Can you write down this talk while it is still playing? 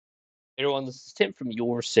Hey everyone, this is Tim from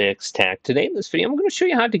Your Six Tech. Today in this video, I'm going to show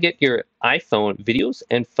you how to get your iPhone videos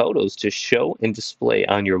and photos to show and display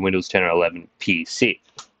on your Windows 10 or 11 PC.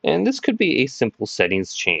 And this could be a simple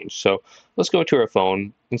settings change. So let's go to our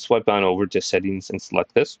phone and swipe on over to settings and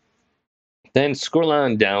select this. Then scroll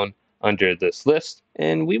on down under this list,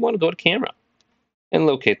 and we want to go to camera and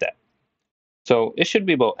locate that. So it should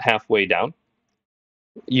be about halfway down.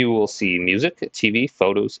 You will see music, TV,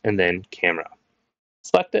 photos, and then camera.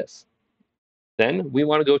 Select this. Then we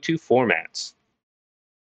want to go to formats.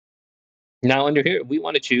 Now under here, we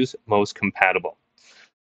want to choose most compatible.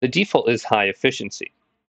 The default is high efficiency.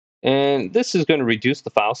 And this is going to reduce the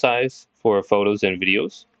file size for photos and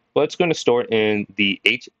videos, but it's going to store it in the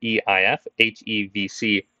HEIF,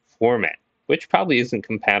 HEVC format, which probably isn't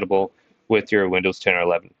compatible with your Windows 10 or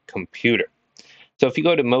 11 computer. So if you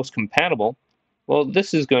go to most compatible, well,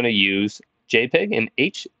 this is going to use JPEG and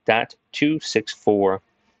H.264.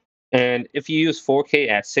 And if you use 4K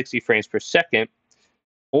at 60 frames per second,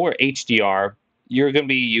 or HDR, you're going to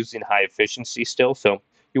be using high efficiency still. So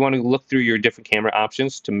you want to look through your different camera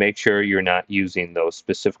options to make sure you're not using those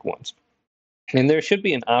specific ones. And there should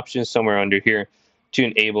be an option somewhere under here to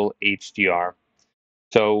enable HDR.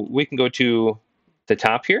 So we can go to the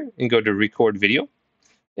top here and go to record video,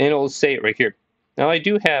 and it'll say it right here. Now I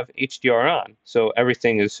do have HDR on, so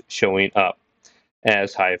everything is showing up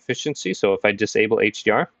as high efficiency. So if I disable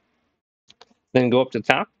HDR, then go up to the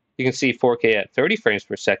top, you can see 4K at 30 frames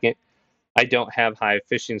per second. I don't have high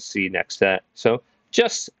efficiency next to that. So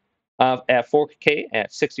just at 4K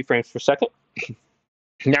at 60 frames per second.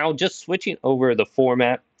 Now just switching over the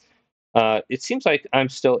format, it seems like I'm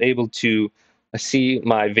still able to see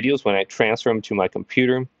my videos when I transfer them to my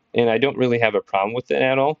computer, and I don't really have a problem with it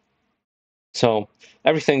at all. So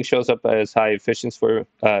everything shows up as high efficiency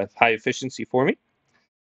for me,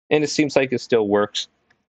 and it seems like it still works.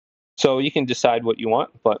 So you can decide what you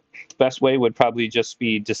want, but the best way would probably just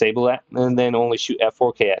be disable that and then only shoot at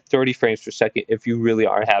 4K at 30 frames per second if you really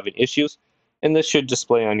are having issues. And this should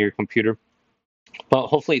display on your computer. Well,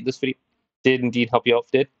 hopefully this video did indeed help you out.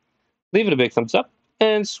 If it did, leave it a big thumbs up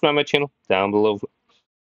and subscribe my channel down below for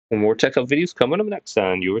more tech help videos coming up next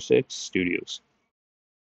on Your Six Studios.